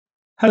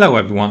Hello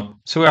everyone,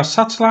 so we have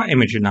satellite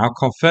imagery now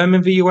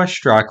confirming the US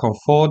strike on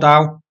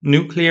Fordow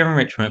nuclear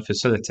enrichment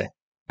facility.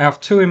 I have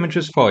two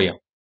images for you.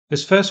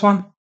 This first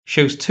one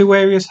shows two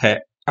areas hit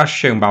as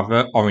shown by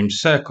the orange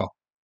circle.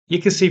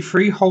 You can see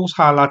three holes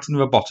highlighted in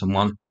the bottom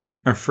one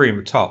and three in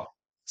the top.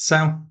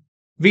 So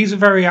these are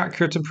very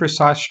accurate and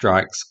precise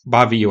strikes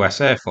by the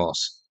US Air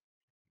Force,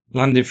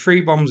 landing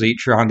three bombs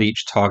each around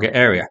each target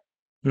area.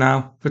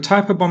 Now, the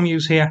type of bomb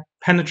used here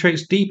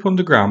penetrates deep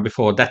underground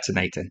before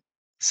detonating.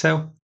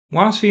 So,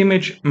 whilst the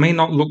image may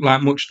not look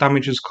like much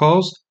damage is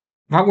caused,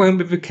 that won't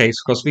be the case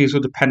because these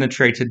would have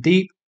penetrated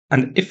deep,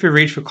 and if we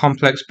reach the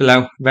complex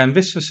below, then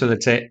this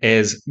facility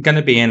is going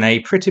to be in a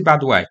pretty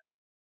bad way.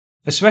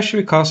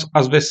 Especially because,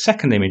 as this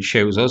second image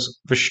shows us,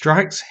 the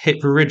strikes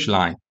hit the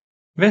ridgeline.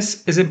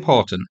 This is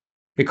important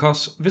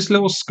because this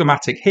little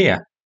schematic here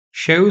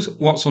shows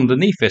what's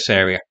underneath this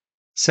area.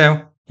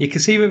 So, you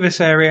can see that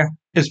this area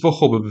is the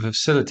hub of the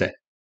facility.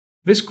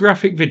 This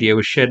graphic video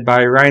was shared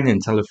by Uranium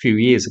a few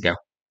years ago,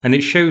 and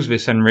it shows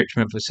this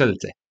enrichment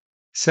facility.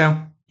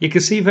 So, you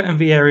can see that in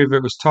the area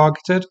that was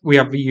targeted, we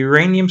have the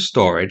uranium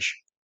storage,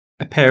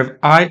 a pair of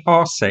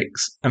IR6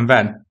 and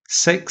then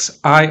 6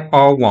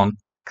 IR1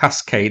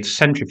 cascade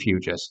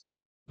centrifuges,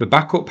 the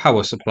backup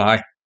power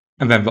supply,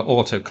 and then the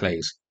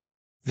autoclaves.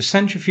 The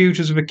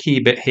centrifuges are the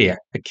key bit here,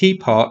 a key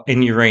part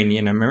in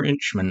uranium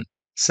enrichment.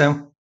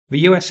 So, the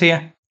US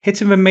here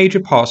hitting the major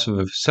parts of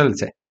the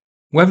facility.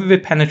 Whether they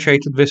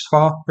penetrated this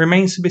far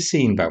remains to be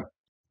seen though,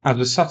 as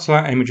the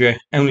satellite imagery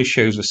only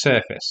shows the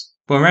surface.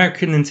 But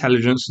American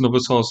intelligence and other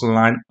sources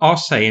online are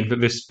saying that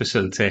this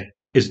facility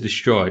is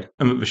destroyed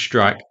and that the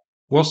strike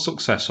was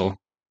successful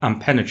and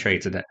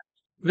penetrated it.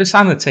 This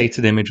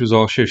annotated image was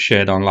also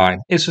shared online.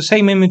 It's the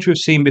same image we've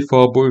seen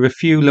before, but with a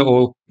few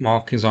little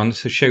markings on it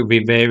to show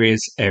the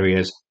various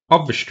areas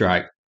of the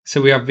strike. So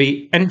we have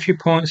the entry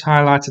points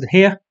highlighted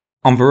here.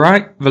 On the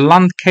right, the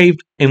land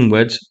caved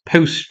inwards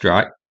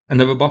post-strike, and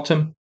at the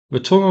bottom, the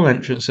tunnel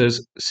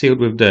entrances sealed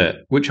with dirt,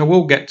 which I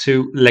will get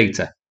to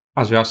later,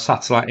 as we have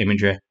satellite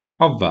imagery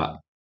of that.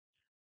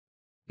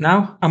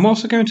 Now, I'm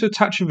also going to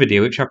attach a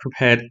video which I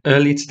prepared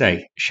earlier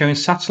today showing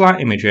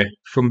satellite imagery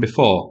from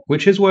before,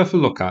 which is worth a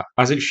look at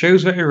as it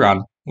shows that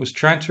Iran was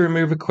trying to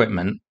remove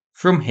equipment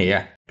from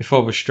here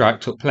before the strike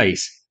took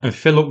place and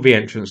fill up the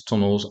entrance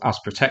tunnels as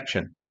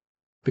protection.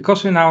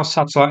 Because we now have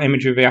satellite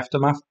imagery of the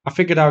aftermath, I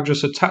figured I'll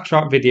just attach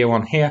that video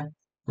on here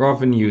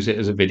rather than use it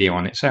as a video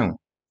on its own.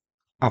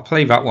 I'll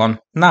play that one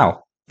now.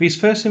 These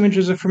first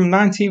images are from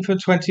 19th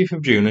and 20th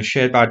of June and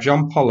shared by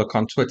John Pollock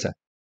on Twitter.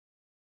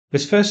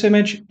 This first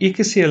image, you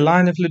can see a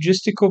line of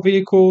logistical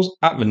vehicles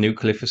at the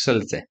nuclear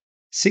facility.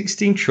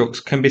 16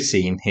 trucks can be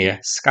seen here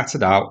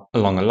scattered out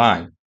along a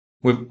line,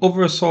 with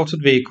other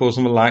assorted vehicles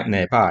on the line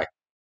nearby.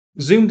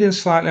 Zoomed in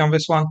slightly on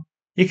this one,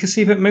 you can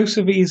see that most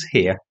of these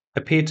here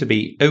appear to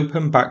be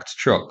open-backed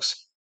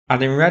trucks,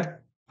 and in red,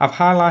 I've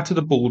highlighted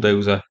a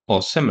bulldozer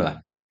or similar.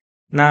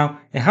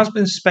 Now, it has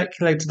been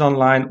speculated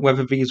online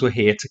whether these were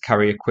here to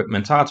carry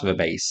equipment out of a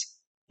base,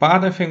 but I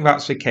don't think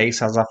that's the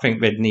case as I think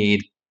they'd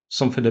need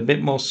something a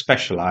bit more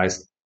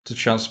specialised to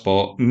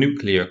transport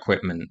nuclear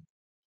equipment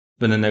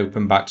than an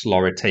open-backed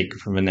lorry taken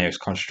from the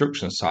nearest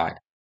construction site.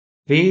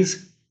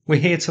 These were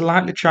here to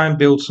likely try and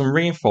build some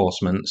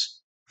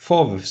reinforcements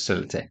for the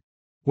facility,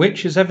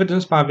 which is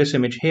evidenced by this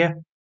image here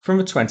from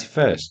the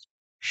 21st,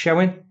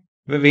 showing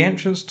that the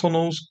entrance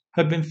tunnels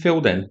had been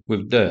filled in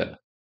with dirt.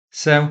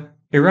 So,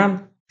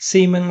 Iran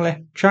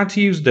seemingly tried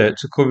to use dirt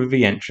to cover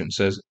the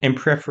entrances in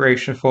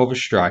preparation for the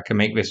strike and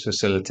make this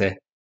facility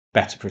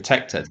better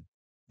protected.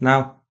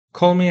 Now,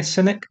 call me a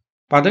cynic,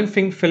 but I don't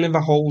think filling the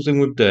holes in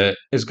with dirt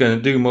is going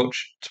to do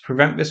much to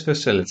prevent this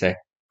facility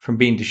from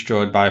being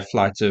destroyed by a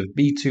flight of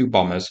B-2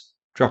 bombers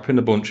dropping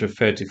a bunch of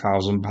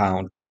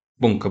 £30,000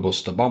 bunker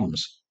buster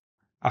bombs.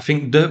 I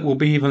think dirt will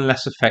be even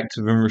less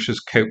effective than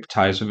Russia's cope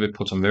ties that they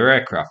put on their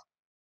aircraft.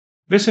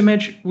 This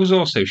image was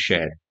also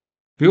shared.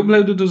 The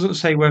uploader doesn't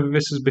say whether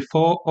this is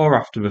before or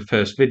after the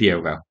first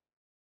video though.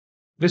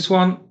 This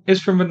one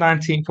is from the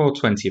 19th or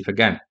 20th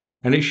again,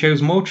 and it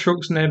shows more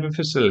trucks near the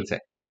facility.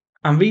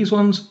 And these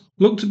ones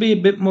look to be a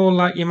bit more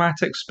like you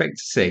might expect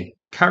to see,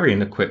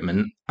 carrying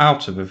equipment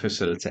out of the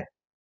facility.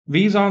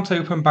 These aren't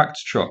open-backed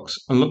trucks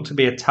and look to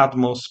be a tad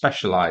more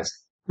specialised.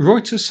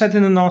 Reuters said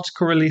in an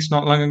article released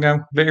not long ago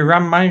that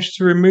Iran managed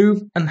to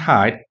remove and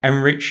hide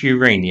enriched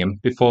uranium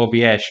before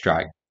the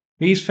airstrike.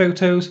 These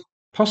photos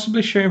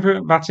possibly showing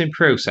that in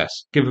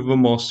process, given the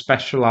more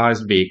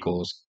specialised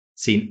vehicles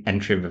seen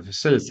entering the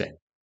facility.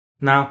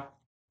 Now,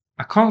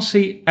 I can't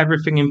see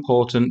everything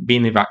important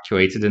being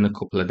evacuated in a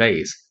couple of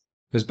days.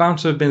 There's bound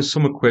to have been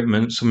some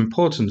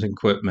important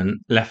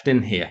equipment left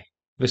in here.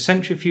 The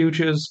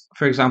centrifuges,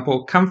 for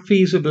example, can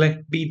feasibly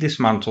be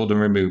dismantled and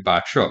removed by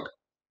a truck,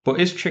 but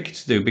is tricky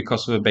to do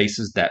because of the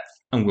base's depth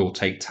and will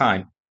take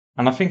time,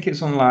 and I think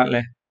it's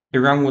unlikely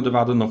Iran would have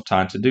had enough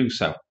time to do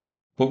so.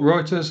 But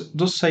Reuters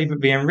does say that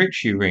the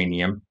enriched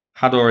uranium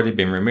had already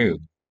been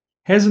removed.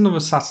 Here's another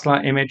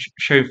satellite image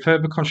showing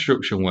further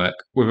construction work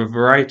with a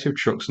variety of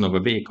trucks and other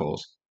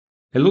vehicles.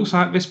 It looks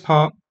like this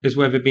part is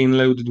where they're being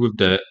loaded with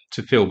dirt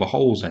to fill the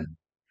holes in.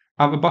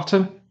 At the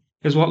bottom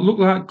is what look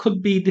like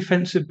could be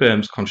defensive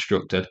berms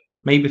constructed,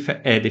 maybe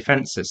for air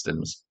defence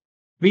systems.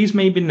 These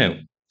may be new,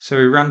 so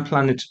Iran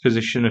planning to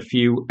position a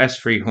few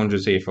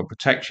S-300s here for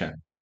protection.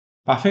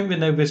 But I think they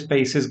know this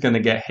base is going to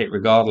get hit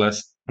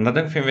regardless, and I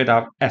don't think they'd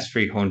have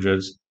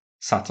S-300s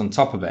sat on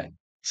top of it.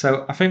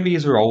 So I think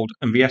these are old,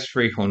 and the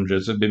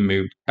S-300s have been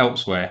moved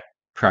elsewhere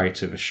prior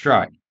to the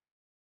strike.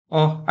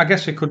 Or I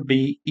guess it could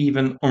be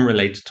even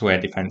unrelated to air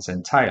defence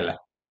entirely.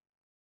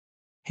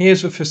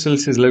 Here's the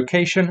facility's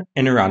location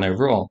in Iran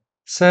overall.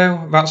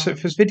 So that's it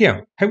for this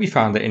video. Hope you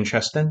found it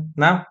interesting.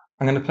 Now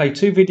I'm going to play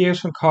 2 videos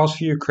from Cars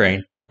for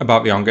Ukraine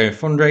about the ongoing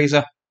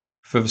fundraiser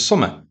for the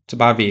summer to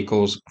buy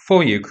vehicles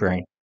for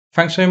Ukraine.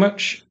 Thanks very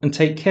much and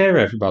take care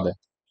everybody.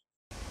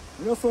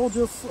 We are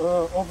soldiers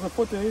of the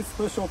 48th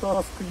Special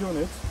Task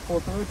Unit for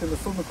operating the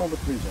Southern Combat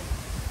Region.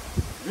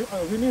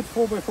 We need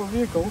 4x4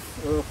 vehicles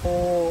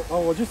for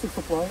our logistics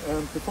supply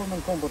and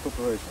performing combat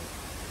operations.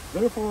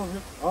 Therefore,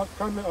 we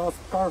kindly ask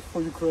Cars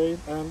for Ukraine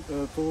and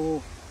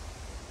to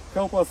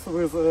help us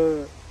with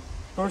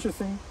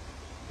purchasing,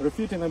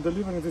 refitting and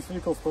delivering these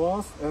vehicles to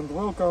us, and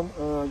welcome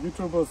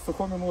YouTubers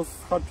Sukhomimos,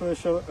 Hard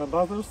Treasure and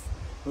others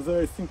with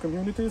their esteemed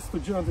communities to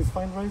join this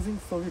fundraising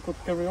so we could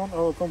carry on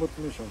our combat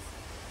missions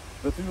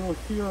that you will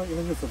hear in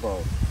the news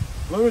about.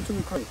 Glory to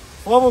Ukraine!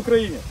 Slava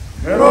Ukraini!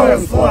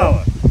 Героям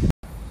слава!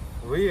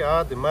 We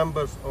are the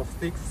members of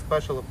 6th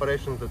Special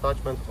Operations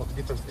Detachment of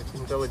Defense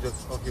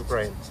Intelligence of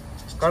Ukraine,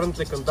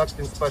 currently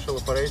conducting special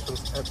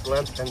operations at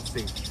land and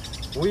sea.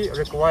 We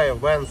require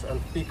vans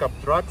and pickup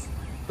trucks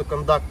to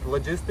conduct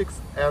logistics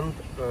and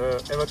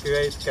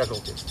evacuate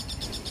casualties.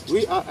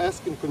 We are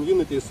asking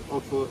communities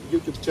of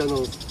YouTube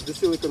channels The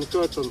Silicon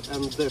Curtain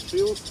and The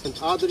Shields and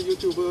other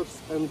YouTubers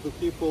and the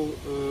people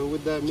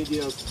with their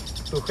medias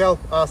to help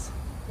us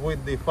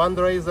with the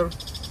fundraiser,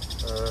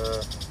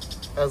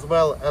 as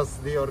well as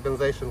the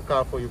organization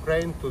Car for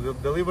Ukraine to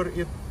deliver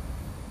it.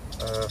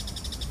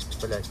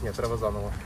 Блять, нет, треба заново.